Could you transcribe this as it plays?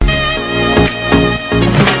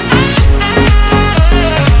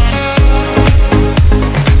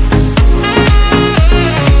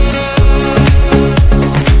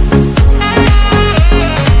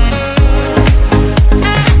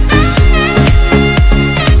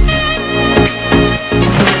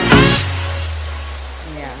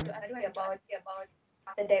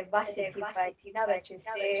the diversity, but now that you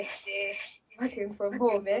say working from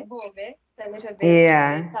home, it's a little bit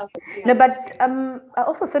Yeah. tough No, to. but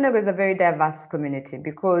also Senegal is a very diverse community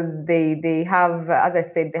because they have, as I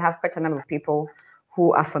said, they have quite a number of people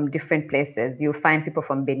who are from different places. You'll find people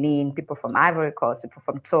from Benin, people from Ivory Coast, people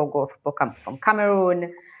from Togo, people come from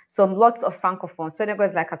Cameroon. So lots of francophone. Senegal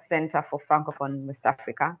is like a center for francophone West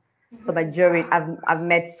Africa. So majority, I've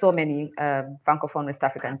met so many francophone West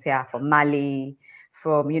Africans here from Mali,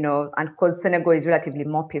 from and because Senegal is relatively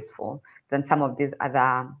more peaceful than some of these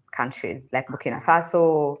other countries like Burkina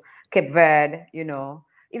Faso, Cape Verde,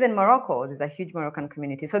 even Morocco. There's a huge Moroccan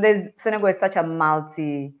community. So Senegal is such a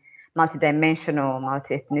multi-dimensional,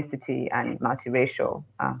 multi-ethnicity, and multiracial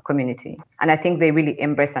community, and I think they really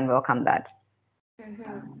embrace and welcome that. I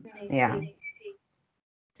Yeah. see.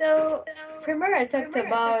 So, Primera talked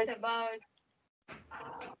about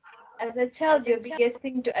as a child, your biggest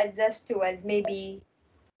thing to adjust to was maybe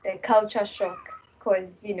the culture shock.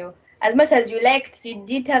 Because, as much as you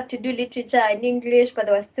did have to do literature and English, but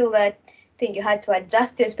there was still that thing you had to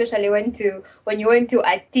adjust to, especially when you went to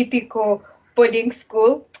a typical boarding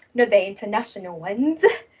school, not the international ones,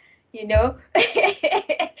 you know.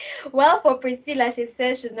 Well, for Priscilla, she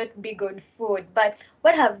says she's not big on food, but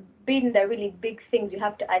what have been the really big things you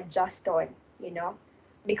have to adjust on, you know?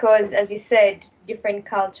 Because, as you said, different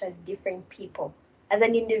cultures, different people. As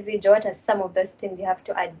an individual, what are some of those things you have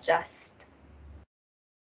to adjust?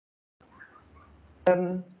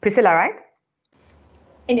 Priscilla, right?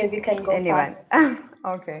 Any of you can go Anyone? first.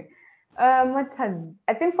 Okay. What has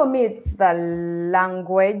I think for me it's the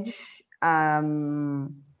language.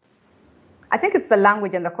 I think it's the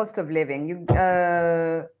language and the cost of living.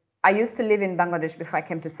 I used to live in Bangladesh before I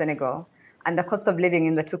came to Senegal, and the cost of living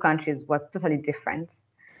in the two countries was totally different.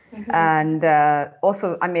 And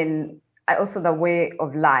also, I also the way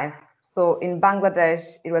of life. So in Bangladesh,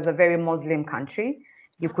 it was a very Muslim country.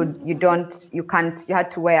 You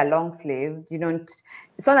had to wear a long sleeve. You don't.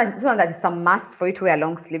 It's not that it's a must for you to wear a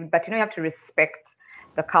long sleeve, but you have to respect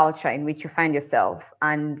the culture in which you find yourself.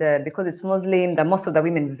 And because it's Muslim, most of the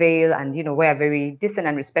women veil and wear very decent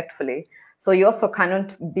and respectfully. So you also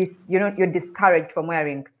cannot be, you're discouraged from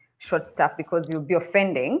wearing short stuff because you'll be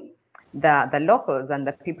offending the locals and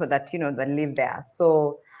the people that that live there.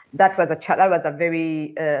 So that was a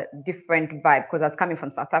very different vibe because I was coming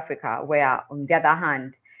from South Africa, where on the other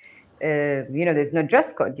hand, there's no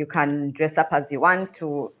dress code. You can dress up as you want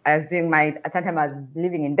to. At that time I was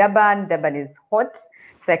living in Durban. Durban is hot.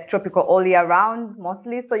 It's like tropical all year round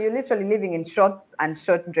mostly. So you're literally living in shorts and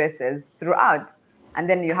short dresses throughout. And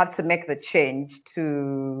then you have to make the change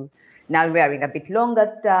to now wearing a bit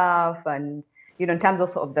longer stuff and in terms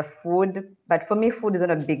also of the food. But for me, food is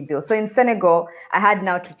not a big deal. So in Senegal, I had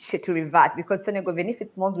now to revert because Senegal, even if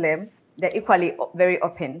it's Muslim, they're equally very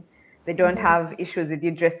open. They don't have issues with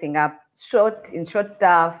you dressing up in short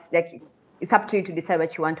stuff. Like it's up to you to decide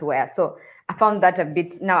what you want to wear. So I found that a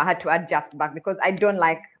bit. Now I had to adjust back because I don't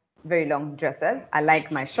like very long dresses. I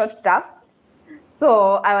like my short stuff.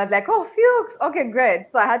 So I was like, oh, phew, okay, great.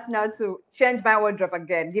 So I had now to change my wardrobe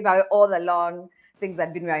again, give away all the long things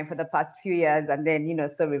I've been wearing for the past few years, and then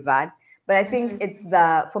so revert. But I think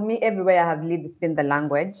for me, everywhere I have lived, it's been the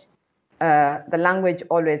language. The language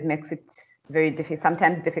always makes it very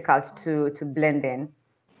sometimes difficult to blend in.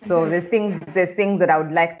 So there's things that I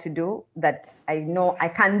would like to do that I know I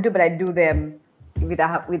can't do, but I do them with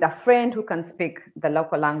a friend who can speak the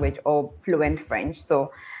local language or fluent French.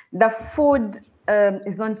 So the food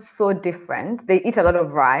is not so different. They eat a lot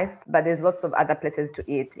of rice, but there's lots of other places to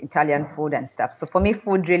eat Italian food and stuff. So for me,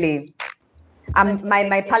 food really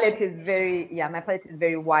my palate is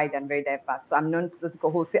very wide and very diverse. So I'm known to those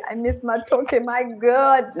people who say, I miss matoke, my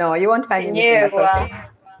God. No, you won't find me missing matoke.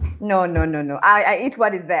 No, no, no, no. I eat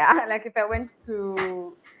what is there. Like if I went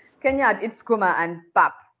to Kenya, I'd eat skuma and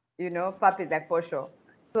pap. Pap is like posho.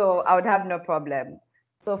 So I would have no problem.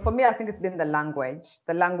 So for me, I think it's been the language.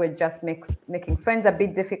 The language just makes making friends a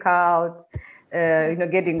bit difficult.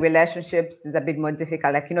 Getting relationships is a bit more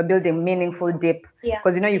difficult. Like building meaningful, deep,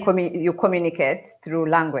 because you communicate through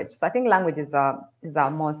language. So I think language is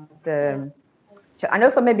our most, and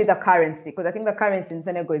also maybe the currency, because I think the currency in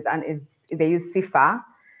Senegal is they use CFA.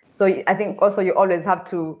 So I think also you always have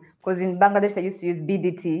to, because in Bangladesh they used to use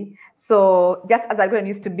BDT. So just as I got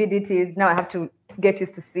used to BDTs, now I have to get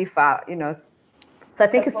used to CFA. So I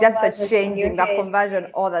think it's just the changing, the conversion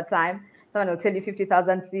all the time. Someone will tell you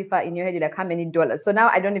 50,000 CFA in your head, you're like, how many dollars? So now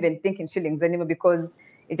I don't even think in shillings anymore because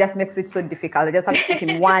it just makes it so difficult. I just have to think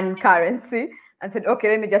in one currency and said, okay,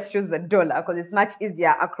 let me just choose the dollar because it's much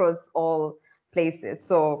easier across all places.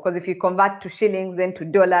 So, because if you convert to shillings then to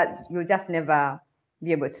dollar, you'll just never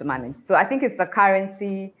be able to manage. So I think it's the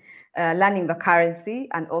currency, learning the currency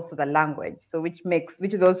and also the language. So which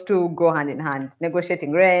those two go hand in hand.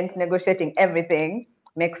 Negotiating rent, negotiating everything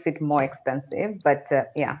makes it more expensive. But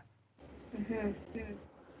yeah.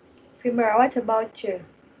 Primera, what about you?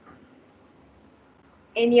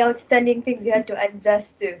 Any outstanding things you had to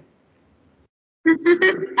adjust to?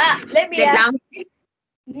 Let me ask.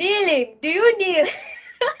 Kneeling. Do you kneel?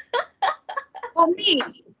 For me,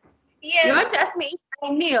 yes. You want to ask me if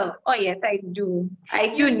I kneel? Oh yes, I do.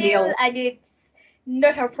 I do kneel, and it's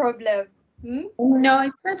not a problem. No,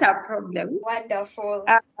 it's not a problem. Wonderful.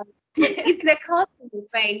 It's the culture you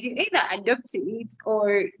find. You either adopt to it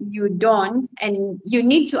or you don't, and you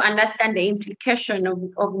need to understand the implication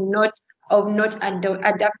of not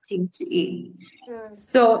adapting to it.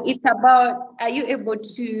 So it's about, are you able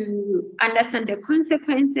to understand the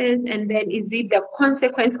consequences, and then is it the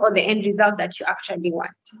consequence or the end result that you actually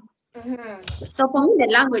want? So for me,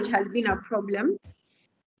 the language has been a problem.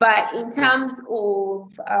 But in terms of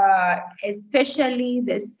especially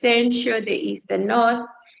the Central, the East, the North,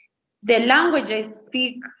 the language I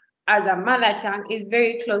speak as a mother tongue is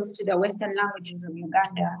very close to the Western languages of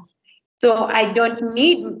Uganda. So I don't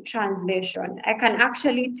need translation. I can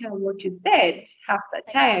actually tell what you said half the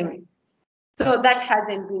time. So that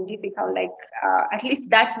hasn't been difficult. Like, at least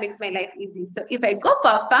that makes my life easy. So if I go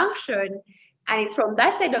for a function and it's from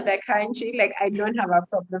that side of the country, like, I don't have a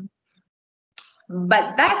problem.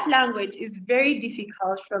 But that language is very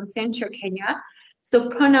difficult from Central Kenya.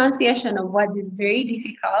 So pronunciation of words is very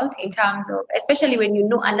difficult in terms of, especially when you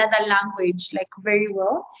know another language like very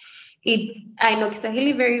well. I know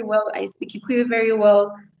Kiswahili very well, I speak Kikuyu very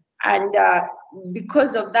well, and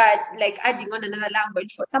because of that, like adding on another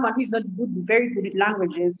language for someone who's not very good at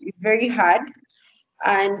languages is very hard.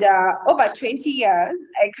 And over 20 years,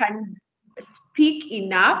 I can speak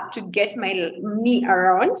enough to get me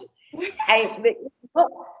around.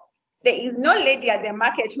 There is no lady at the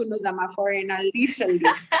market who knows I'm a foreigner, literally.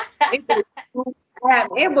 I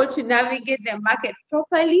am able to navigate the market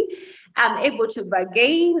properly. I'm able to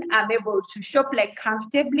bargain. I'm able to shop like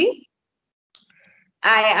comfortably.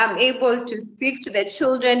 I am able to speak to the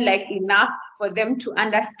children like enough for them to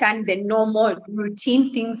understand the normal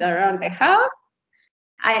routine things around the house.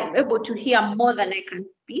 I am able to hear more than I can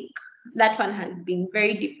speak. That one has been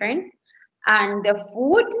very different. And the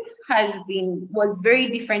food was very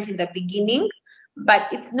different in the beginning, but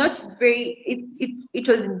it's not very, it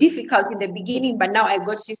was difficult in the beginning, but now I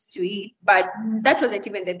got used to it. But that wasn't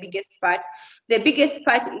even the biggest part. The biggest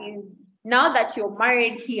part is now that you're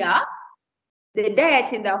married here, the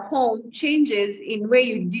diet in the home changes in where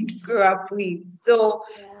you did grow up with. So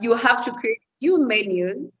you have to create new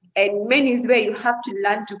menus, and menus where you have to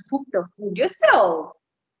learn to cook the food yourself.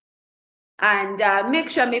 And make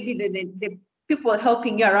sure maybe the people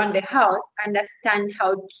helping you around the house understand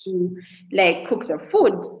how to like cook the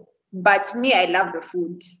food. But me, I love the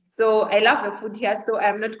food. So I love the food here. So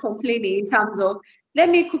I'm not complaining in terms of, let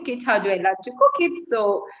me cook it. How do I love to cook it?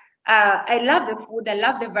 So I love the food. I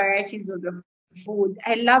love the varieties of the food.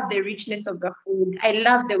 I love the richness of the food. I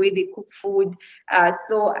love the way they cook food.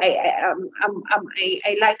 So I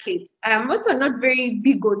like it. I'm also not very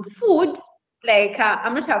big on food. Like,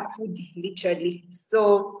 I'm not a foodie, literally.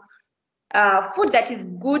 So food that is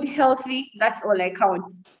good, healthy, that's all I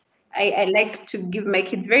count. I like to give my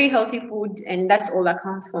kids very healthy food, and that's all that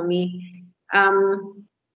counts for me.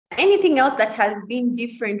 Anything else that has been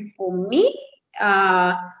different for me,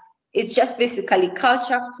 it's just basically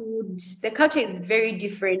culture, food. The culture is very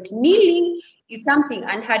different. Kneeling is something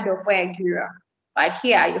unheard of where I grew up. But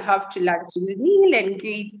here you have to learn to kneel and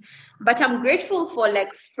greet. But I'm grateful for like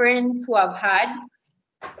friends who I've had.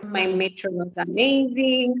 My matron was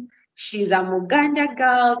amazing. She's a Muganda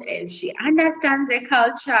girl and she understands the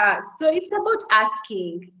culture. So it's about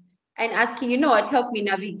asking and asking, you know what, help me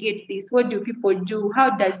navigate this. What do people do? How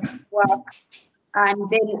does this work? And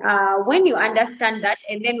then when you understand that,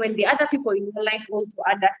 and then when the other people in your life also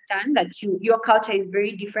understand that your culture is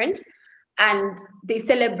very different, and they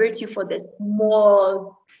celebrate you for the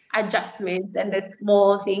small adjustments and the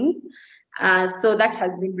small things. So that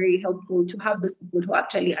has been very helpful to have those people who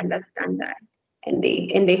actually understand that, and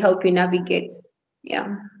they help you navigate.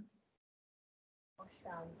 Yeah.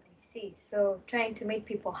 Awesome. I see. So trying to meet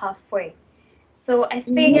people halfway. So I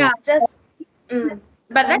think just.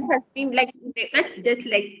 But that has been like, that's just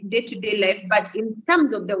like day-to-day life. But in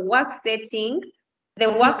terms of the work setting,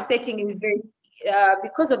 is very,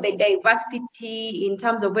 because of the diversity in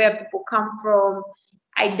terms of where people come from,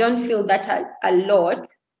 I don't feel that a lot,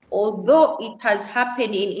 although it has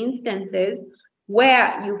happened in instances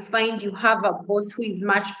where you find you have a boss who is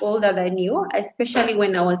much older than you, especially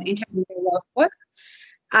when I was entering the workforce,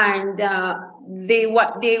 and they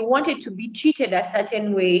wanted to be treated a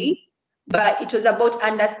certain way, but it was about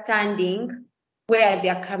understanding where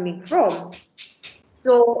they're coming from.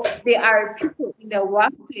 So there are people in the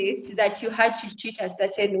workplace that you had to treat a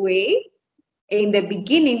certain way in the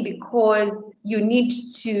beginning because you need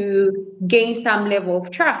to gain some level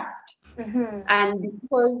of trust. And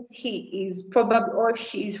because he is probably or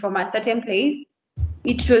she is from a certain place,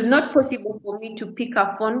 it was not possible for me to pick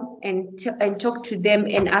a phone and talk to them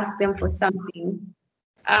and ask them for something.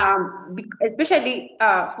 Especially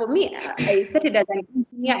for me, I started as an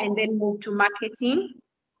engineer and then moved to marketing.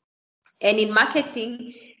 And in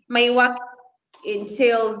marketing, my work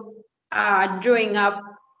entails drawing up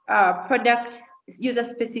product user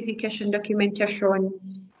specification documentation.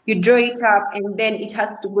 You draw it up, and then it has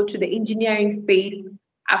to go to the engineering space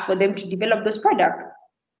for them to develop those products.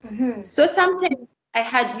 So sometimes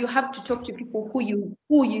you have to talk to people who you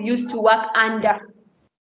used to work under.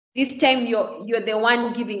 This time you're the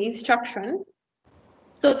one giving instructions.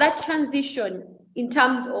 So that transition in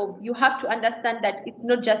terms of you have to understand that it's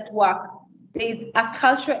not just work. There is a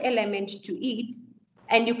cultural element to it,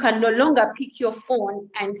 and you can no longer pick your phone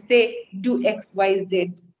and say do X, Y,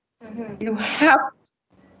 Z.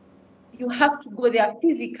 You have to go there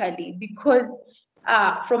physically because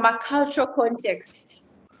from a cultural context,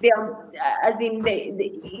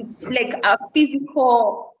 like a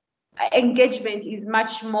physical engagement is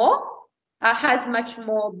much more has much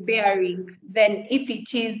more bearing than if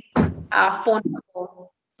it is a phone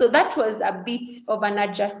call. So that was a bit of an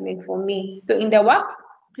adjustment for me. So in the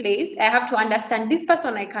workplace, I have to understand this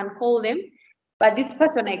person I can call them, but this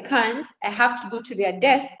person I can't. I have to go to their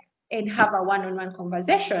desk and have a one-on-one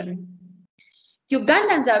conversation.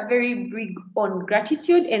 Ugandans are very big on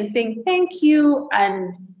gratitude and saying thank you,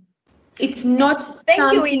 and it's not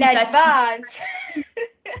thank you in advance.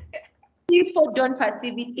 People don't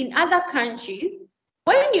perceive it. In other countries,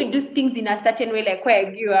 when you do things in a certain way, like where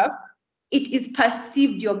I grew up, it is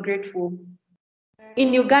perceived you're grateful.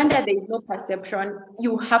 In Uganda, there is no perception.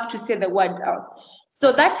 You have to say the words out.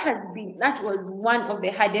 So that was one of the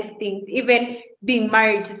hardest things, even being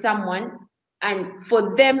married to someone, and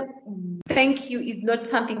for them, thank you is not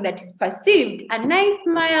something that is perceived. A nice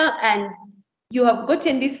smile and you have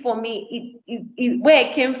gotten this for me, where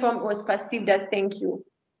I came from was perceived as thank you.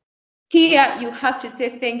 Here, you have to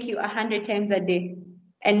say thank you 100 times a day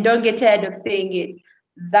and don't get tired of saying it.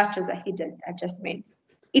 That was a hidden adjustment.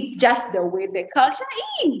 It's just the way the culture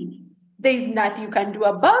is. There is nothing you can do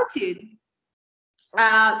about it.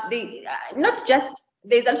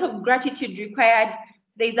 There's a lot of gratitude required.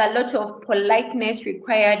 There's a lot of politeness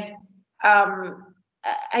required. I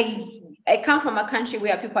come from a country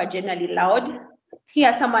where people are generally loud.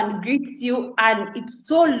 Here, someone greets you and it's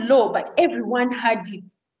so low, but everyone heard it.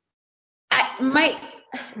 My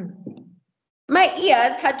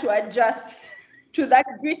ears had to adjust to that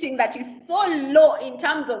greeting that is so low in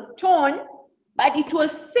terms of tone, but it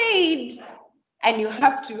was said and you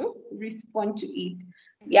have to respond to it.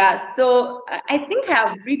 Yeah, so I think I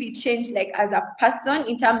have really changed, like, as a person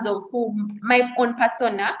in terms of my own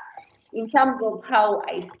persona, in terms of how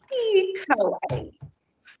I speak,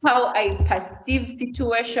 how I perceive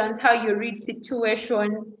situations, how you read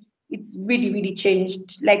situations. It's really, really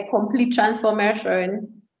changed, like complete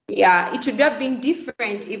transformation. Yeah, it would have been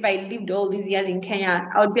different if I lived all these years in Kenya.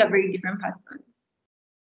 I would be a very different person.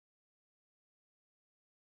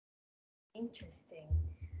 Interesting.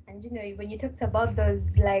 And when you talked about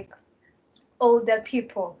those like older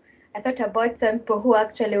people, I thought about some people who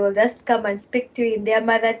actually will just come and speak to you in their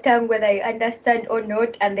mother tongue, whether you understand or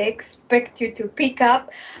not, and they expect you to pick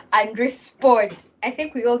up and respond. I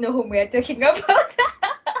think we all know whom we are talking about.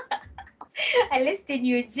 At least in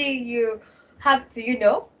UG, you have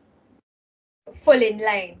to, fall in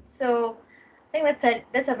line. So I think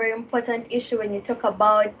that's a very important issue when you talk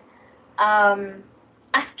about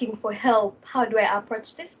asking for help. How do I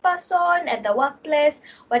approach this person at the workplace?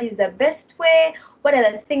 What is the best way? What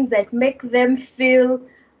are the things that make them feel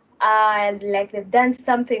like they've done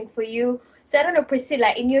something for you? So I don't know,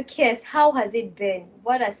 Priscilla, in your case, how has it been?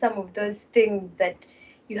 What are some of those things that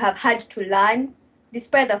you have had to learn,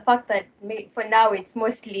 despite the fact that for now it's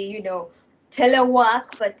mostly,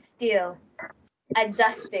 telework, but still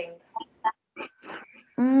adjusting?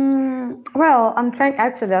 Well, I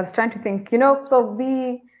was trying to think, so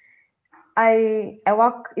I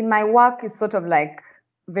work, in my work is sort of like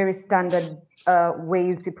very standard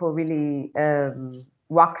ways people really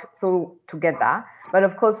work so together. But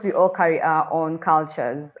of course, we all carry our own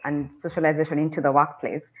cultures and socialization into the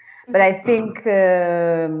workplace. But I think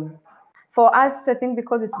for us, I think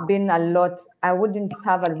because it's been a lot, I wouldn't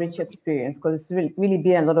have a rich experience because it's really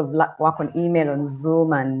been a lot of work on email, on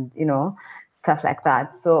Zoom, and stuff like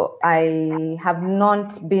that. So I have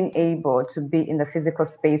not been able to be in the physical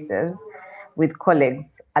spaces with colleagues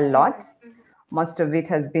a lot. Most of it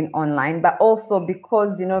has been online, but also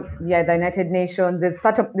because the United Nations, there's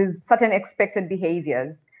certain expected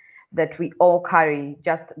behaviors that we all carry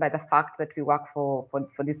just by the fact that we work for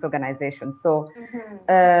this organization. So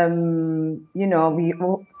we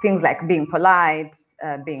things like being polite,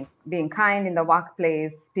 being kind in the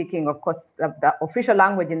workplace, speaking, of course, the official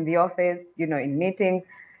language in the office, in meetings.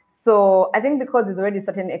 So I think because there's already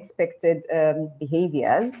certain expected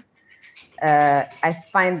behaviors, I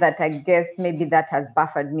find that I guess maybe that has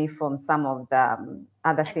buffered me from some of the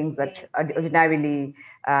other things that ordinarily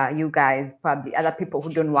you guys, probably other people who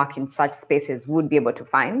don't work in such spaces, would be able to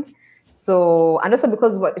find. So, and also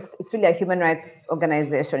because it's really a human rights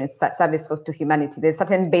organization, it's service to humanity. There's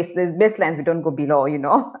certain baselines we don't go below,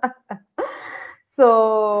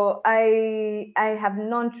 So I have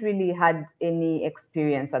not really had any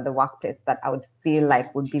experience at the workplace that I would feel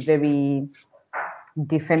like would be very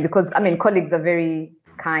different, because colleagues are very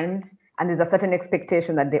kind and there's a certain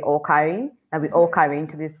expectation that we all carry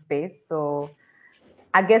into this space. So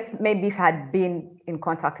I guess maybe if I had been in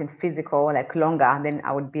contact in physical like longer, then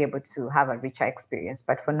I would be able to have a richer experience,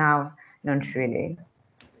 but for now, not really.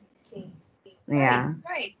 Yeah.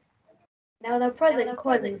 Right. Now the pros and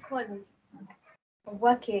cons of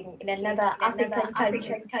working in another African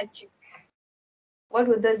country. What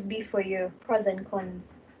would those be for you? Pros and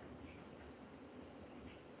cons.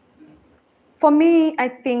 For me, I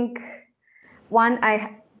think one,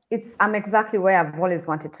 I'm exactly where I've always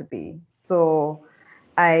wanted to be. So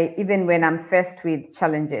even when I'm faced with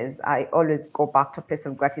challenges, I always go back to a place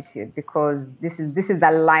of gratitude, because this is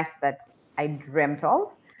the life that I dreamt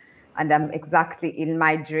of, and I'm exactly in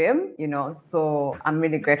my dream, so I'm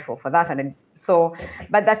really grateful for that.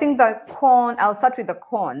 But I think I'll start with the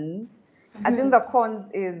cons. I think the cons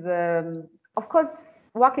is, of course,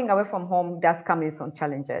 working away from home does come with some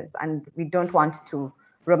challenges, and we don't want to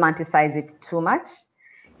romanticize it too much.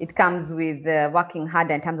 It comes with working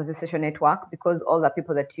harder in terms of the social network, because all the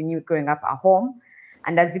people that you knew growing up are home.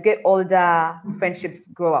 And as you get older, friendships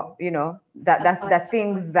grow up, that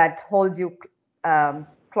things that hold you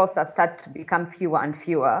closer start to become fewer and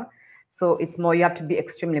fewer. So it's more, you have to be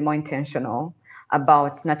extremely more intentional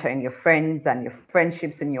about nurturing your friends and your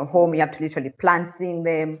friendships in your home. You have to literally plan seeing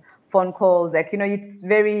them, phone calls, it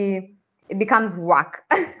becomes work.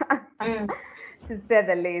 To say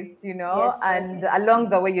the least, and along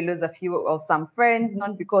the way you lose a few or some friends,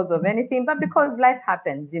 not because of anything, but because life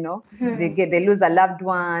happens, they lose a loved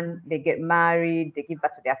one, they get married, they give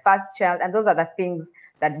birth to their first child, and those are the things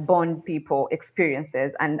that bond people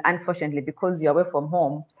experiences. And unfortunately, because you're away from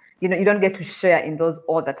home, you don't get to share in those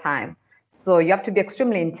all the time. So you have to be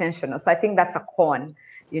extremely intentional. So I think that's a con.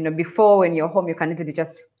 Before, when you're home, you can easily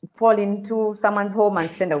just fall into someone's home and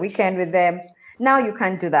spend a weekend with them. Now you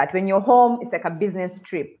can't do that. When you're home, it's like a business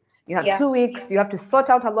trip. You have 2 weeks, you have to sort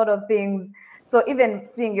out a lot of things. So even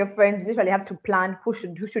seeing your friends, you usually have to plan who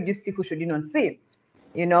should you see, who should you not see.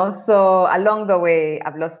 So along the way,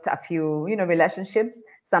 I've lost a few, relationships.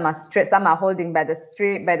 Some are straight, some are holding by the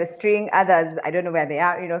string, others, I don't know where they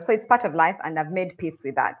are, so it's part of life, and I've made peace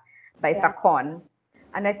with that. But it's a con.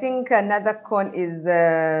 And I think another con is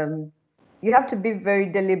you have to be very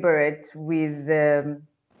deliberate with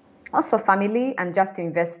also family and just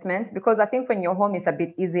investments, because I think when you're home, it's a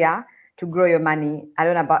bit easier to grow your money. I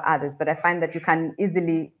don't know about others, but I find that you can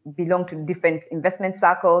easily belong to different investment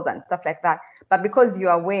circles and stuff like that. But because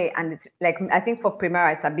you're away, and it's like, I think for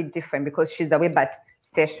Primera, it's a bit different because she's away but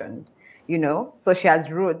stationed, so she has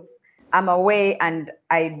roots. I'm away and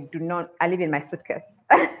I live in my suitcase.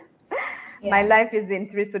 My life is in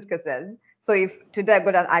 3 suitcases. So if today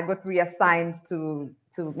I got reassigned to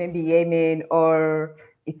maybe Yemen or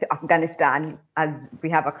Afghanistan, as we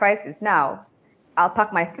have a crisis now, I'll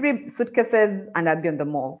pack my 3 suitcases and I'll be on the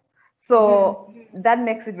move. So that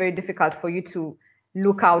makes it very difficult for you to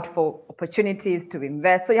look out for opportunities to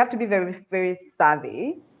invest. So you have to be very, very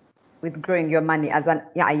savvy with growing your money as a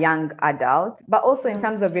young adult. But also in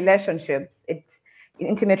terms of relationships, in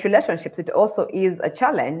intimate relationships, it also is a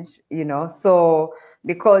challenge, So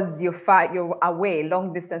because you're away,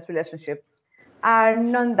 long distance relationships are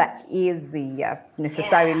not that easy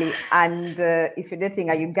necessarily. And if you're dating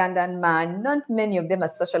a Ugandan man, not many of them are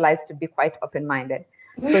socialized to be quite open-minded.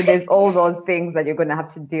 So there's all those things that you're gonna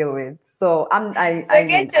have to deal with. So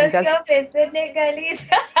Get yourself a Senegalese.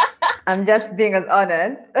 I'm just being as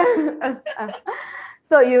honest.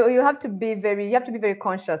 So you have to be very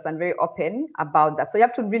conscious and very open about that. So you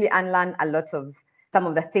have to really unlearn a lot of some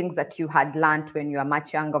of the things that you had learned when you were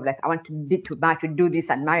much younger, of like, I want to do this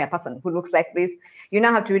and marry a person who looks like this. You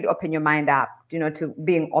now have to really open your mind up, to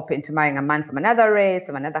being open to marrying a man from another race,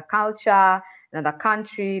 from another culture, another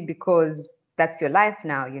country, because that's your life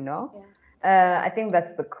now, I think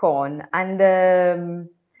that's the con. And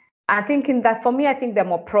I think for me, I think there are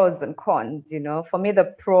more pros than cons, For me,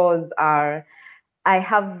 the pros are, I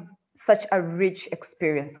have such a rich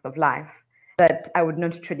experience of life that I would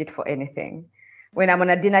not trade it for anything. When I'm on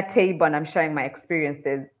a dinner table and I'm sharing my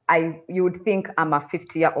experiences, you would think I'm a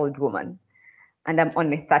 50-year-old woman and I'm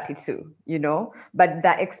only 32, But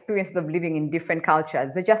the experience of living in different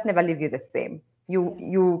cultures, they just never leave you the same.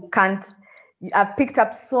 You can't. I've picked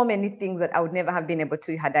up so many things that I would never have been able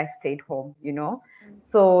to had I stayed home,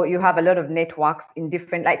 So you have a lot of networks in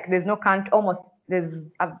different, like there's no country,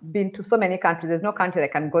 I've been to so many countries, there's no country that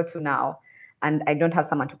I can go to now and I don't have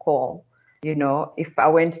someone to call. If I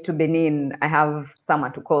went to Benin, I have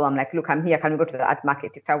someone to call. I'm like, look, I'm here. Can we go to the art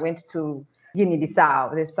market? If I went to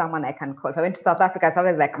Guinea-Bissau, there's someone I can call. If I went to South Africa, it's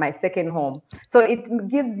always like my second home. So it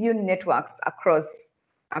gives you networks across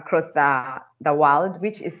the world,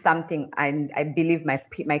 which is something I believe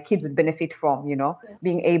my kids would benefit from,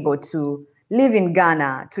 being able to live in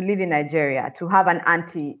Ghana, to live in Nigeria, to have an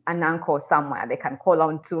auntie, an uncle somewhere they can call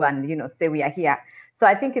on to and, say we are here. So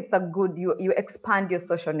I think it's a good, you expand your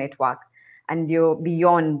social network and you're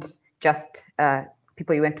beyond just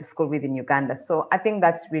people you went to school with in Uganda. So I think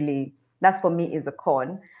that's for me is a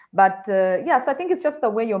con. But so I think it's just the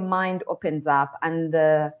way your mind opens up and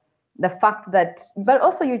the fact that, but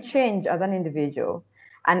also you change as an individual.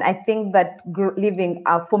 And I think that living,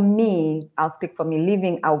 for me, I'll speak for me,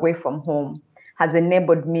 living away from home has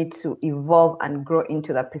enabled me to evolve and grow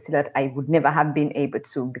into the Priscilla that I would never have been able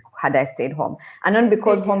to had I stayed home. And not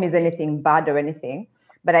because home is anything bad or anything,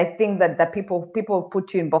 but I think that the people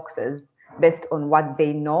put you in boxes based on what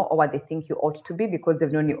they know or what they think you ought to be because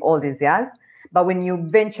they've known you all these years. But when you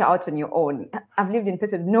venture out on your own, I've lived in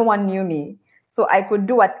places no one knew me. So I could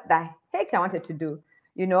do what the heck I wanted to do,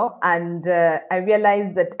 and I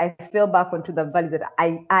realized that I fell back onto the values that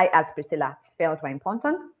I as Priscilla felt were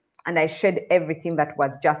important. And I shared everything that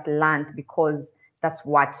was just learned because that's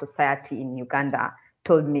what society in Uganda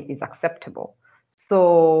told me is acceptable.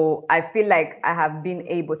 So I feel like I have been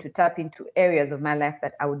able to tap into areas of my life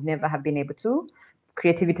that I would never have been able to,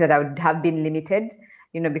 creativity that I would have been limited,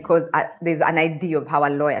 because there's an idea of how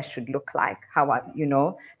a lawyer should look like,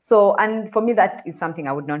 So, and for me, that is something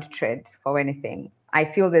I would not trade for anything. I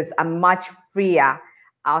feel there's a much freer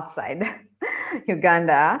outside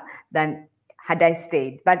Uganda than had I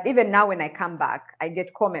stayed. But even now when I come back, I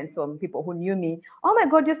get comments from people who knew me. Oh my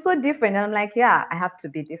God, you're so different. And I'm like, yeah, I have to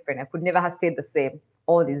be different. I could never have stayed the same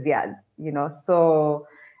all these years, So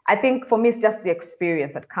I think for me, it's just the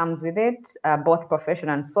experience that comes with it, both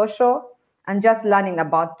professional and social, and just learning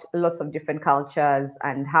about lots of different cultures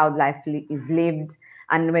and how life is lived.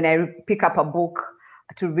 And when I pick up a book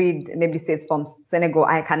to read, maybe say it's from Senegal,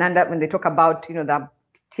 I can end up when they talk about, the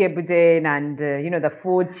Tiebuden and, the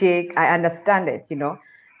food chick, I understand it,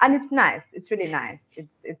 and it's nice. It's really nice.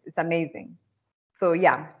 It's amazing. So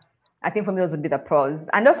yeah, I think for me, those would be the pros.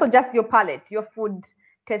 And also just your palate, your food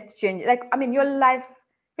taste change. Like, I mean, your life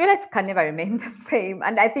can never remain the same.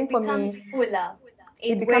 And I think for me, fuller.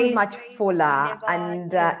 It becomes much fuller,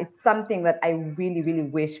 and it's something that I really, really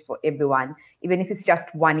wish for everyone, even if it's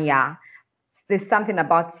just 1 year. There's something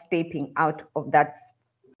about stepping out of that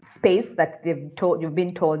space that you've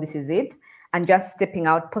been told this is it, and just stepping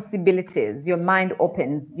out, possibilities. Your mind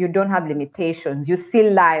opens. You don't have limitations. You see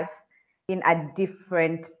life in a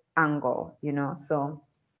different angle, So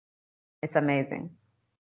it's amazing.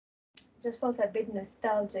 Just felt a bit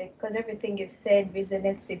nostalgic because everything you've said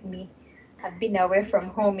resonates with me. I've been away from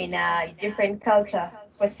home in a different culture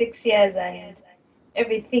for 6 years, and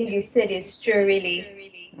everything you said is true,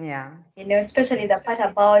 really. Yeah. Especially the part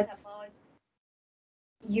about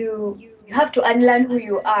you have to unlearn who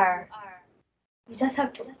you are. You just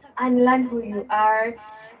have to unlearn who you are.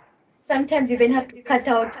 Sometimes you even have to cut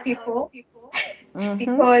out people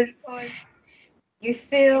because you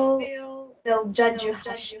feel they'll judge you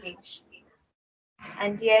harshly.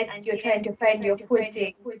 And yet you're trying to find your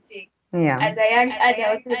footing. Yeah. As a young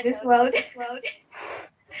adult in this world.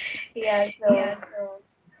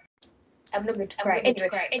 So I'm not going to cry. Anyway,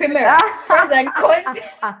 Primera, pros and cons.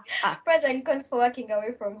 Pros and cons for working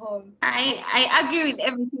away from home. I agree with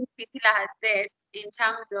everything Priscilla has said in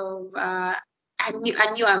terms of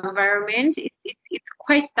a new environment. It's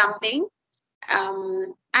quite something.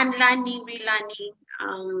 Unlearning,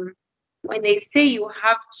 relearning. When they say you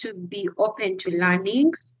have to be open to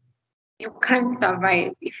learning, you can't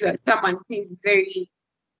survive if you are someone who is very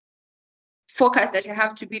focused that I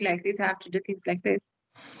have to be like this, I have to do things like this.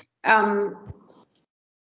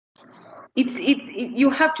 You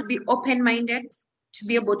have to be open-minded to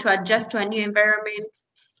be able to adjust to a new environment,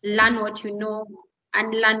 learn what you know,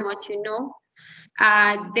 and learn what you know.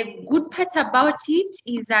 The good part about it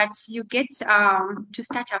is that you get to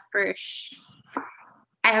start afresh.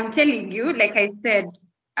 I am telling you, like I said,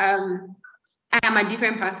 I am a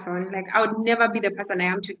different person. Like I would never be the person I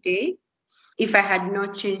am today if I had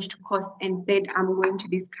not changed course and said I'm going to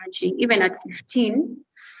this country. Even at 15,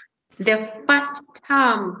 the first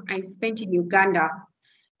term I spent in Uganda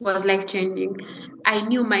was life-changing. I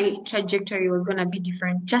knew my trajectory was going to be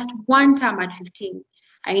different. Just one term at 15,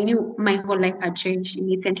 I knew my whole life had changed in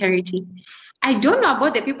its entirety. I don't know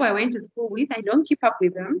about the people I went to school with. I don't keep up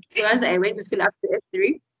with them. Because I went to school up to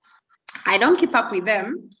S3. I don't keep up with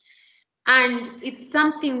them. And it's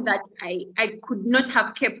something that I could not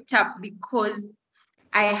have kept up because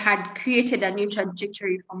I had created a new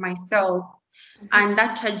trajectory for myself. And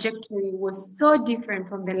that trajectory was so different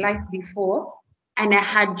from the life before. And I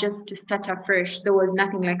had just to start afresh. There was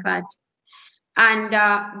nothing like that.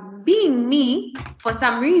 And being me, for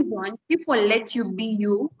some reason, people let you be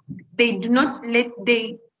you. They do not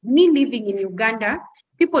me living in Uganda,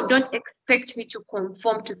 people don't expect me to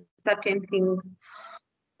conform to certain things.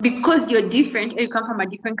 Because you're different or you come from a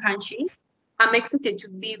different country, I'm expected to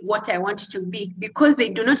be what I want to be because they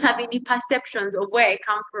do not have any perceptions of where I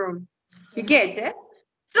come from. You get it?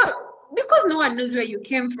 So because no one knows where you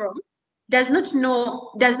came from, does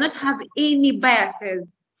not have any biases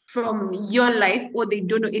from your life, or they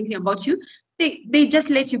don't know anything about you, they just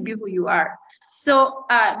let you be who you are. So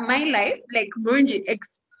my life, like Murunji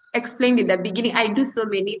explained in the beginning, I do so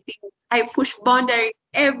many things. I push boundaries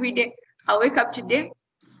every day. I wake up today,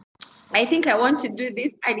 I think I want to do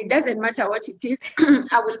this, and it doesn't matter what it is.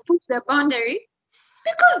 I will push the boundary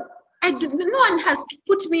because no one has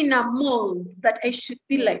put me in a mold that I should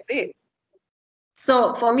be like this.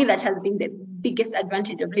 So for me, that has been the biggest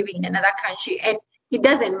advantage of living in another country. And it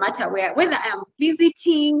doesn't matter whether I'm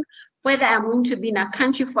visiting, whether I'm going to be in a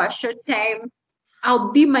country for a short time,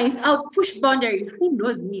 I'll push boundaries. Who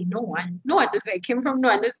knows me? No one. No one knows where I came from. No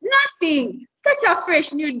one knows nothing. Start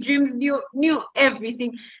afresh, new dreams, new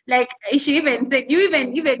everything. Like she even said, you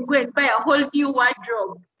even go and buy a whole new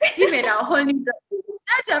wardrobe, even a whole new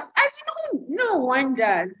start up. I mean, no one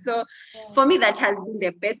does. So for me, that has been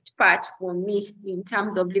the best part for me in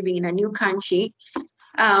terms of living in a new country,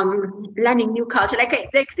 learning new culture. Like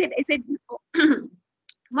I said before.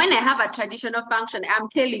 When I have a traditional function, I'm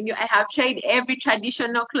telling you, I have tried every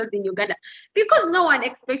traditional clothes in Uganda because no one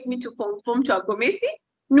expects me to conform to a Gomesi.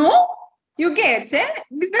 No, you get it?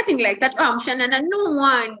 There's nothing like that. Oh, I'm Shanana. No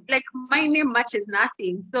one, like my name matches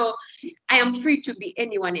nothing. So I am free to be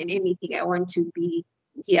anyone and anything I want to be.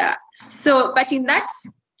 Yeah. So, but in that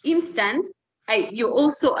instance, you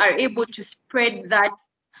also are able to spread that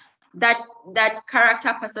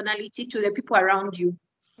character, personality to the people around you.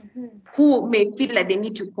 Mm-hmm. Who may feel like they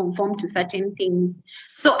need to conform to certain things.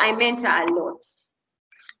 So I mentor a lot.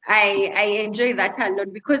 I enjoy that a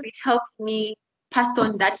lot because it helps me pass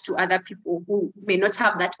on that to other people who may not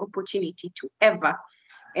have that opportunity to ever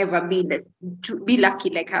be to be lucky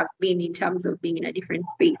like I've been in terms of being in a different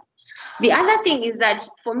space. The other thing is that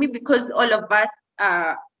for me, because all of us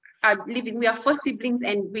are living, we are 4 siblings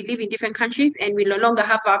and we live in different countries and we no longer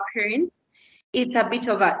have our parents. It's a bit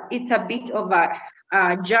of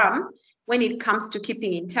a jam when it comes to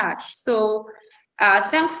keeping in touch. So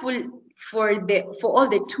thankful for all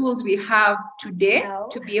the tools we have today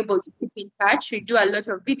to be able to keep in touch. We do a lot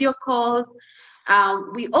of video calls.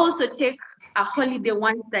 We also take a holiday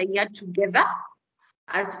once a year together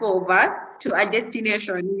as 4 of us to a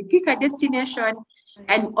destination. We pick a destination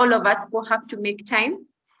and all of us will have to make time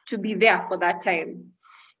to be there for that time.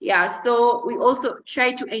 Yeah, so we also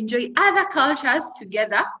try to enjoy other cultures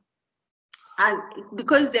together. And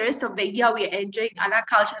because the rest of the year we are enjoying other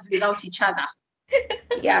cultures without each other.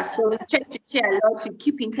 Yeah, so we try to share a lot, we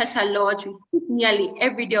keep in touch a lot, we speak nearly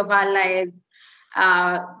every day of our lives.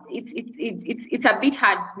 It's a bit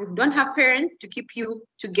hard. We don't have parents to keep you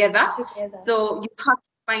together. So you have to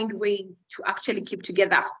find ways to actually keep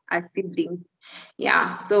together as siblings.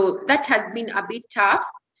 Yeah, so that has been a bit tough.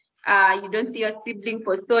 You don't see your sibling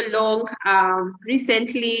for so long.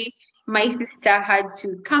 Recently, my sister had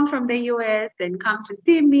to come from the US and come to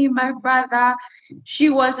see me, my brother. She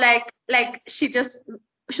was she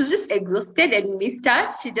was just exhausted and missed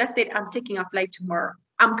us. She just said, I'm taking a flight tomorrow.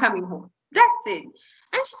 I'm coming home. That's it.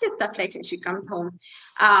 And she takes a flight and she comes home.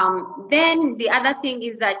 Then the other thing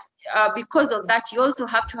is that because of that, you also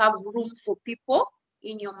have to have room for people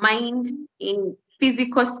in your mind, in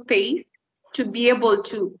physical space, to be able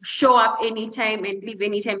to show up anytime and leave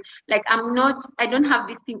anytime. Like I don't have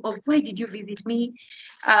this thing of why did you visit me?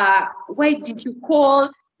 Why did you call?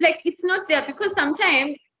 Like it's not there because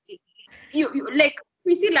sometimes you like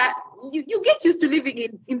Priscilla, you get used to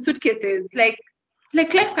living in suitcases. Like life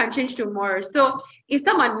can change tomorrow. So if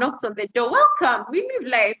someone knocks on the door, welcome. We live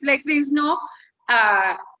life. Like there's no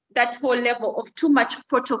that whole level of too much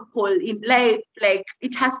protocol in life. Like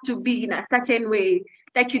it has to be in a certain way.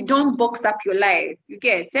 Like you don't box up your life. You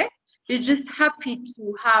get it? You're just happy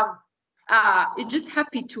to have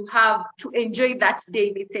to enjoy that day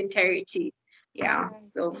in its entirety. Yeah.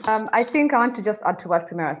 So I think I want to just add to what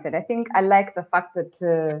Primera said. I think I like the fact that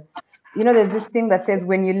there's this thing that says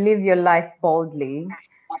when you live your life boldly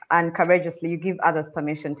and courageously, you give others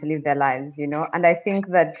permission to live their lives. And I think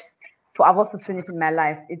that I've also seen it in my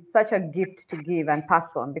life. It's such a gift to give and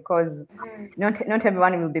pass on because not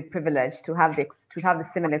everyone will be privileged to have the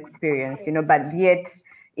similar experience. But yet,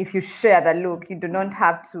 if you share that, look, you do not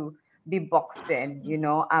have to be boxed in.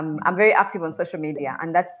 I'm very active on social media,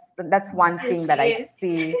 and that's one thing that I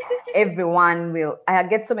see everyone will. I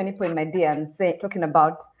get so many people in my DMs talking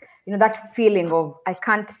about that feeling of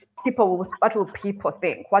what will people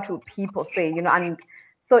think, what will people say, and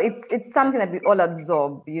so it's something that we all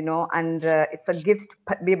absorb, and it's a gift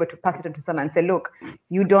to be able to pass it on to someone and say, look,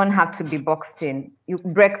 you don't have to be boxed in. You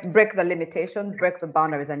break the limitations, break the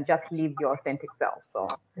boundaries, and just live your authentic self. So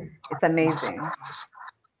it's amazing.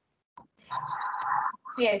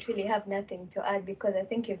 Yeah, I really have nothing to add because I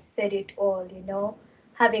think you've said it all,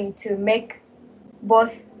 having to make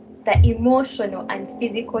both the emotional and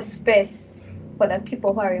physical space for the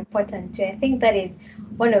people who are important to you. I think that is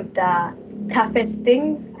one of the toughest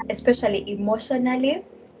things, especially emotionally,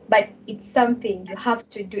 but it's something you have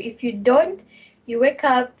to do. If you don't, you wake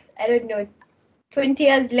up, I don't know, 20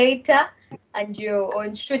 years later, and you're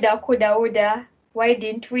on shoulda, coulda, woulda. Why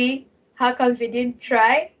didn't we? How come we didn't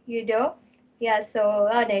try? Yeah, so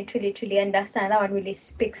that one I truly understand. That one really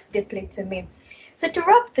speaks deeply to me. So to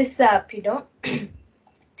wrap this up,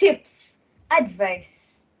 tips,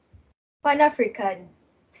 advice for an African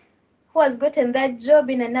who has gotten that job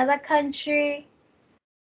in another country,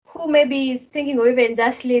 who maybe is thinking of even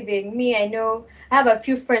just leaving. Me, I know I have a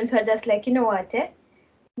few friends who are just like, you know what,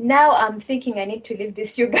 now I'm thinking I need to leave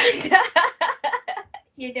this Uganda.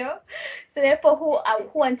 So therefore who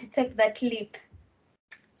want to take that leap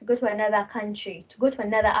to go to another country, to go to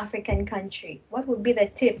another African country, what would be the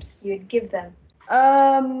tips you'd give them?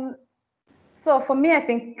 So for me, I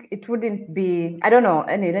think it wouldn't be, I don't know,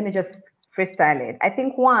 let me just freestyle it. I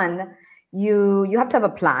think one, you have to have a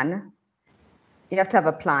plan. You have to have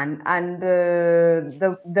a plan, and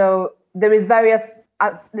there's various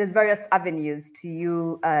avenues to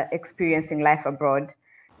you experiencing life abroad.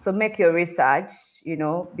 So make your research,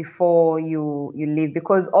 before you leave,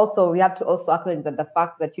 because also we have to also acknowledge that the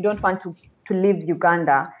fact that you don't want to leave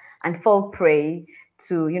Uganda and fall prey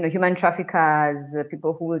to human traffickers,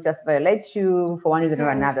 people who will just violate you for one reason or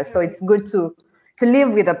another. So it's good to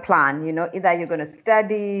live with a plan. Either you're going to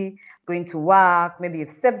study, going to work, maybe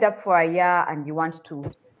you've saved up for a year and you want to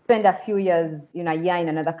spend a few years, a year in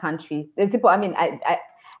another country. There's people. I mean,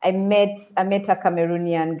 I met a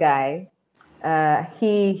Cameroonian guy.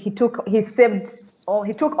 He took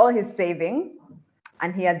all his savings,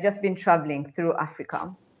 and he has just been traveling through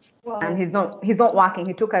Africa. Wow. And he's not working.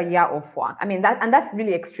 He took a year off work. I mean, that's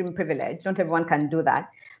really extreme privilege. Not everyone can do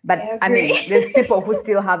that. But I mean, there's people who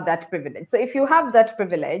still have that privilege. So if you have that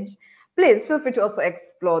privilege, please feel free to also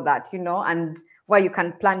explore that, and where you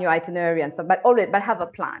can plan your itinerary and stuff. But have a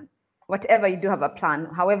plan. Whatever you do, have a plan.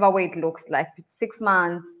 However way it looks like, 6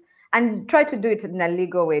 months, and try to do it in a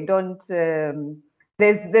legal way. Don't.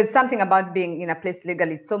 There's something about being in a place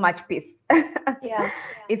legally. It's so much peace. Yeah.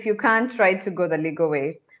 If you can't, try to go the legal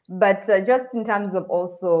way. But just in terms of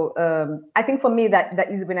also, I think for me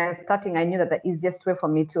that is when I was starting, I knew that the easiest way for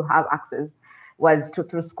me to have access was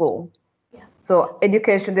through school. Yeah. So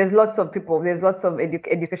education, there's lots of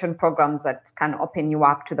education programs that can open you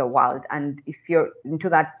up to the world. And if you're into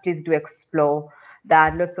that, please do explore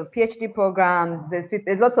that. Lots of PhD programs.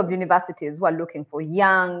 There's lots of universities who are looking for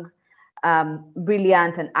young,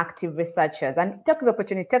 brilliant and active researchers. And take the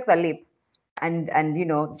opportunity, take the leap.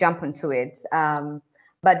 and jump into it.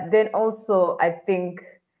 But then also, I think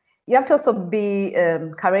you have to also be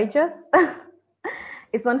courageous.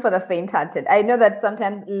 It's not for the faint-hearted. I know that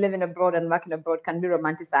sometimes living abroad and working abroad can be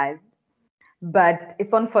romanticized, but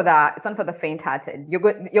it's not for the faint-hearted.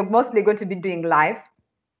 You're mostly going to be doing life.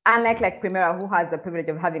 Unlike like Primera, who has the privilege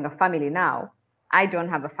of having a family now, I don't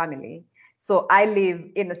have a family. So I live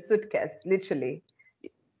in a suitcase, literally.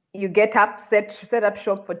 You get up, set up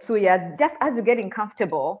shop for 2 years. Just as you're getting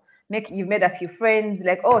comfortable, you made a few friends,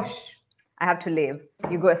 like, oh, I have to leave.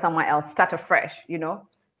 You go somewhere else, start afresh,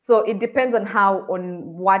 So it depends on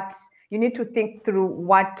what you need to think through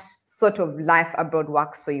what sort of life abroad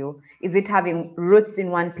works for you. Is it having roots in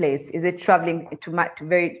one place? Is it traveling to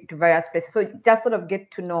various places? So just sort of get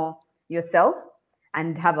to know yourself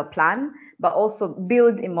and have a plan, but also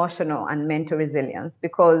build emotional and mental resilience,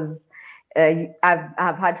 because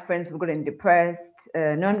I've had friends who've gotten depressed.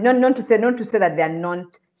 Not to say that they are not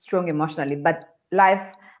strong emotionally, but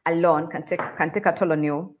life alone can take a toll on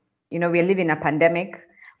you. We're living a pandemic.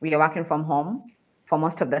 We are working from home for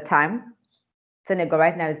most of the time. Senegal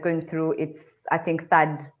right now is going through its, I think,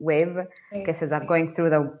 third wave. Cases are going through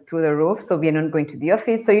the roof. So we are not going to the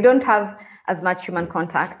office. So you don't have as much human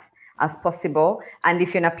contact as possible. And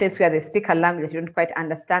if you're in a place where they speak a language you don't quite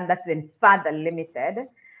understand, that's even further limited.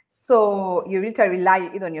 So you need to rely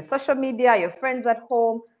either on your social media, your friends at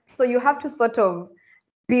home. So you have to sort of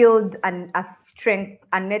build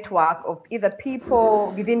a network of either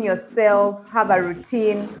people within yourself, have a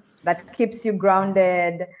routine that keeps you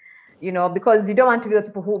grounded, because you don't want to be those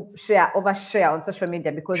people who overshare on social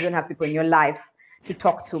media because you don't have people in your life to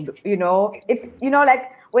talk to. It's,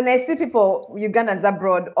 like when I see people, Ugandans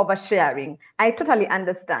abroad, oversharing, I totally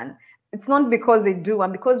understand. It's not because they do,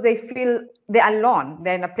 and because they feel they're alone.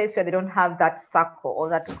 They're in a place where they don't have that circle or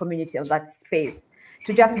that community or that space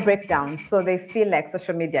to just break down. So they feel like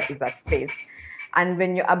social media is that space. And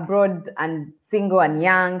when you're abroad and single and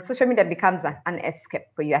young, social media becomes an escape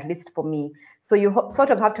for you, at least for me. So you sort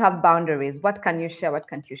of have to have boundaries. What can you share? What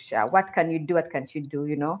can't you share? What can you do? What can't you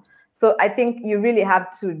do? So I think you really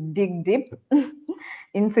have to dig deep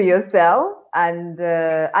into yourself. And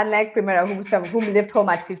unlike Primera, who left home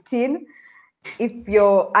at 15, if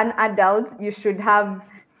you're an adult, you should have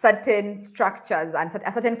certain structures and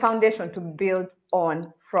a certain foundation to build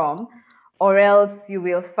on from, or else you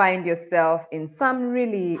will find yourself in some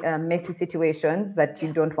really messy situations that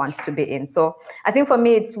you don't want to be in. So I think for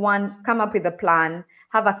me, it's one, come up with a plan,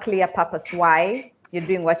 have a clear purpose why you're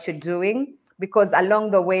doing what you're doing, because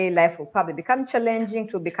along the way, life will probably become challenging,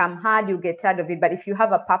 it will become hard, you'll get tired of it. But if you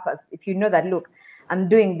have a purpose, if you know that, look, I'm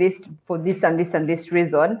doing this for this and this and this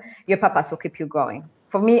reason, your purpose will keep you going.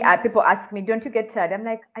 For me, people ask me, don't you get tired? I'm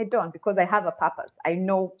like, I don't, because I have a purpose. I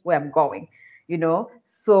know where I'm going,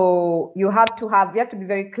 So you have to be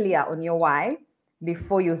very clear on your why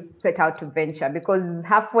before you set out to venture, because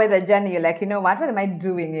halfway the journey, you're like, what am I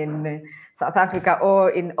doing in South Africa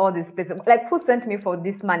or in all these places? Like, who sent me for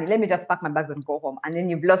this money? Let me just pack my bags and go home. And then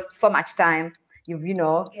you've lost so much time. You've,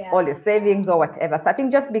 all your savings or whatever. So I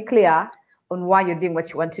think just be clear on why you're doing what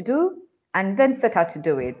you want to do, and then set out to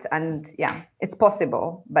do it. And yeah, it's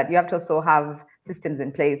possible, but you have to also have systems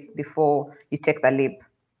in place before you take the leap.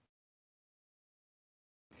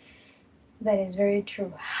 That is very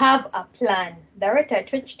true. Have a plan. The rate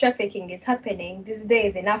at which trafficking is happening these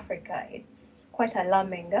days in Africa, it's quite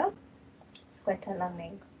alarming. Huh? It's quite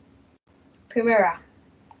alarming. Primera,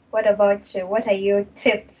 what about you? What are your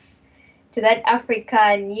tips to that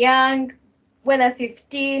African young, whether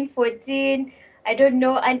 15, 14, I don't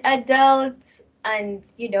know, an adult, and,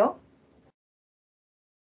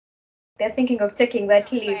 they're thinking of taking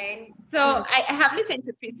that leap? Right. So I have listened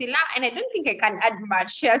to Priscilla, and I don't think I can add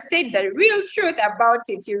much. She has said the real truth about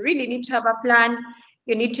it. You really need to have a plan.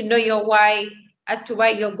 You need to know your why as to why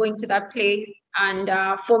you're going to that place. And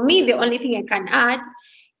for me, the only thing I can add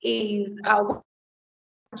is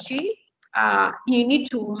you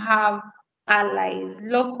need to have allies,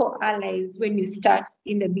 local allies, when you start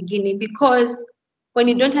in the beginning, because when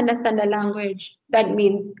you don't understand the language, that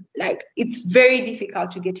means like it's very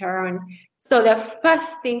difficult to get around. So the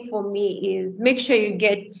first thing for me is make sure you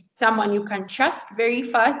get someone you can trust very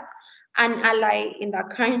fast, an ally in the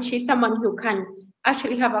country, someone who can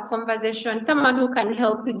actually have a conversation, someone who can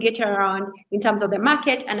help you get around in terms of the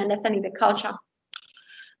market and understanding the culture.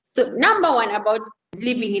 So number one about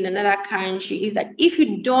living in another country is that if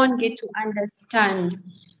you don't get to understand,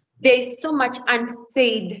 there is so much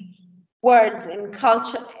unsaid words and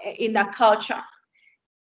culture in the culture.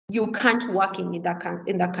 You can't work in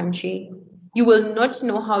the country. You will not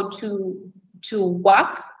know how to to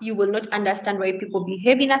work. You will not understand why people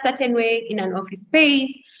behave in a certain way in an office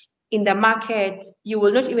space, in the market. You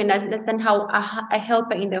will not even understand how a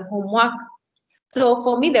helper in the home works. So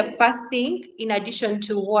for me, the first thing, in addition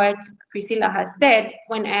to what Priscilla has said,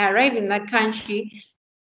 when I arrive in that country,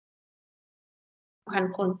 you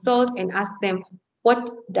can consult and ask them,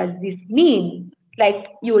 what does this mean? Like,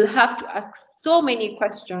 you will have to ask so many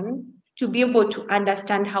questions to be able to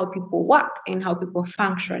understand how people work and how people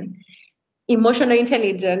function. Emotional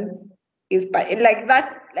intelligence is like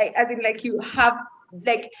that, like as in like you have,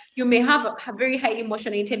 like you may have a very high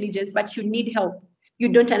emotional intelligence, but you need help. You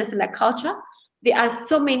don't understand the culture. There are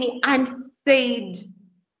so many unsaid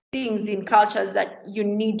things in cultures that you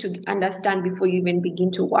need to understand before you even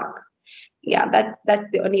begin to work. Yeah, that's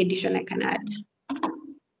the only addition I can add.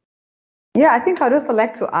 Yeah, I think I'd also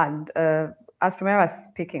like to add, as Romero was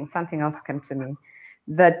speaking, something else came to me,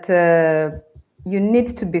 that you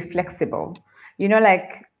need to be flexible. You know,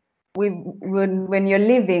 like when you're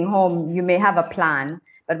leaving home, you may have a plan,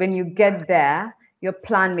 but when you get there, your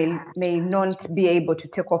plan may not be able to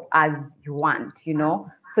take off as you want, you know?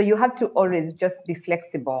 So you have to always just be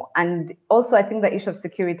flexible. And also, I think the issue of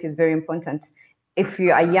security is very important. If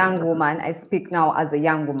you're a young woman, I speak now as a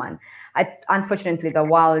young woman. Unfortunately, the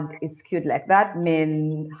world is skewed like that.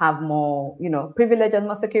 Men have more, you know, privilege and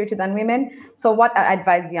more security than women. So what I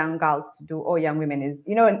advise young girls to do, or young women, is,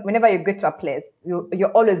 you know, whenever you get to a place,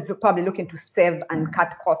 you're always probably looking to save and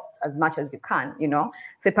cut costs as much as you can, you know.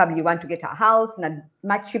 So probably you want to get a house in a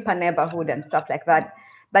much cheaper neighborhood and stuff like that.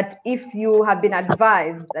 But if you have been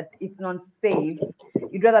advised that it's not safe,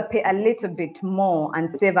 you'd rather pay a little bit more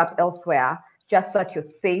and save up elsewhere just so that you're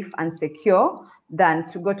safe and secure, than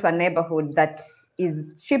to go to a neighborhood that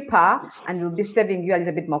is cheaper and will be saving you a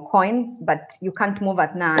little bit more coins, but you can't move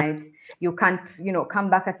at night. You can't, you know, come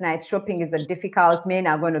back at night. Shopping is difficult. Men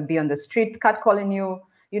are going to be on the street catcalling you.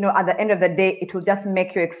 You know, at the end of the day, it will just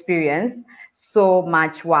make your experience so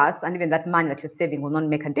much worse. And even that money that you're saving will not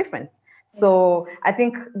make a difference. So I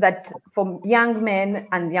think that for young men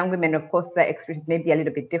and young women, of course, their experience may be a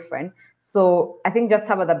little bit different. So I think just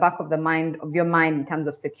have at the back of your mind in terms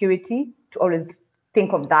of security, to always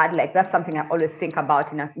think of that. Like, that's something I always think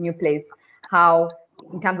about in a new place. How,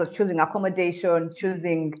 in terms of choosing accommodation,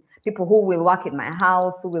 choosing people who will work in my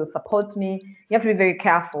house, who will support me, you have to be very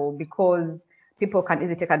careful, because people can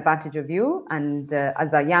easily take advantage of you, and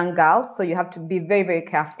as a young girl, so you have to be very, very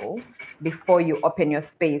careful before you open your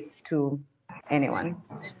space to anyone.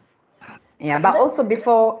 Yeah, but also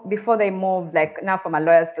before they move, like now from a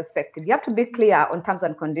lawyer's perspective, you have to be clear on terms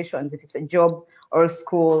and conditions if it's a job or a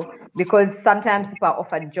school, because sometimes people are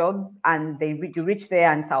offered jobs and you reach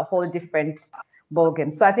there and it's a whole different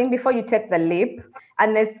ballgame. So I think before you take the leap,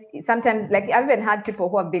 unless sometimes, like, I've even had people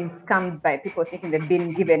who have been scammed by people thinking they've been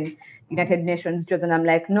given United Nations jobs, and I'm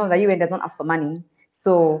like, no, the UN does not ask for money.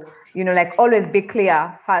 So, you know, like, always be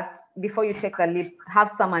clear first before you take the leap.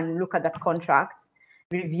 Have someone look at that contract,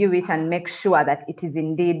 review it, and make sure that it is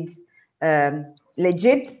indeed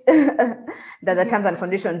legit, that the terms and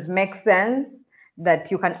conditions make sense,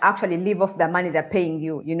 that you can actually live off the money they're paying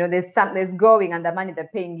you. You know, there's going, and the money they're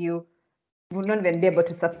paying you will not even be able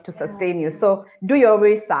to sustain you. So do your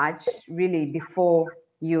research really before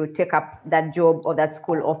you take up that job or that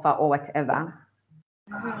school offer or whatever.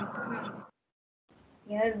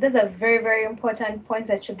 Yeah, those are very, very important points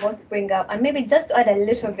that you both bring up. And maybe just to add a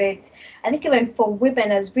little bit, I think even for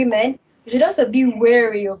women, as women, you should also be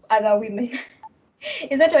wary of other women.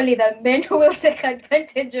 It's not only the men who will take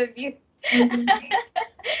advantage of you. You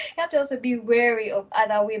have to also be wary of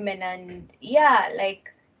other women, and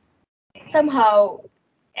like, somehow,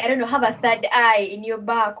 I don't know, have a third eye in your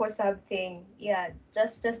back or something. Yeah,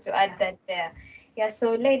 just to add that there. Yeah,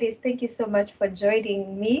 so ladies, thank you so much for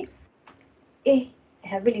joining me. I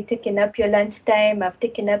have really taken up your lunchtime. I've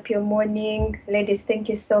taken up your morning. Ladies, thank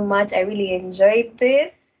you so much. I really enjoyed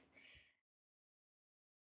this.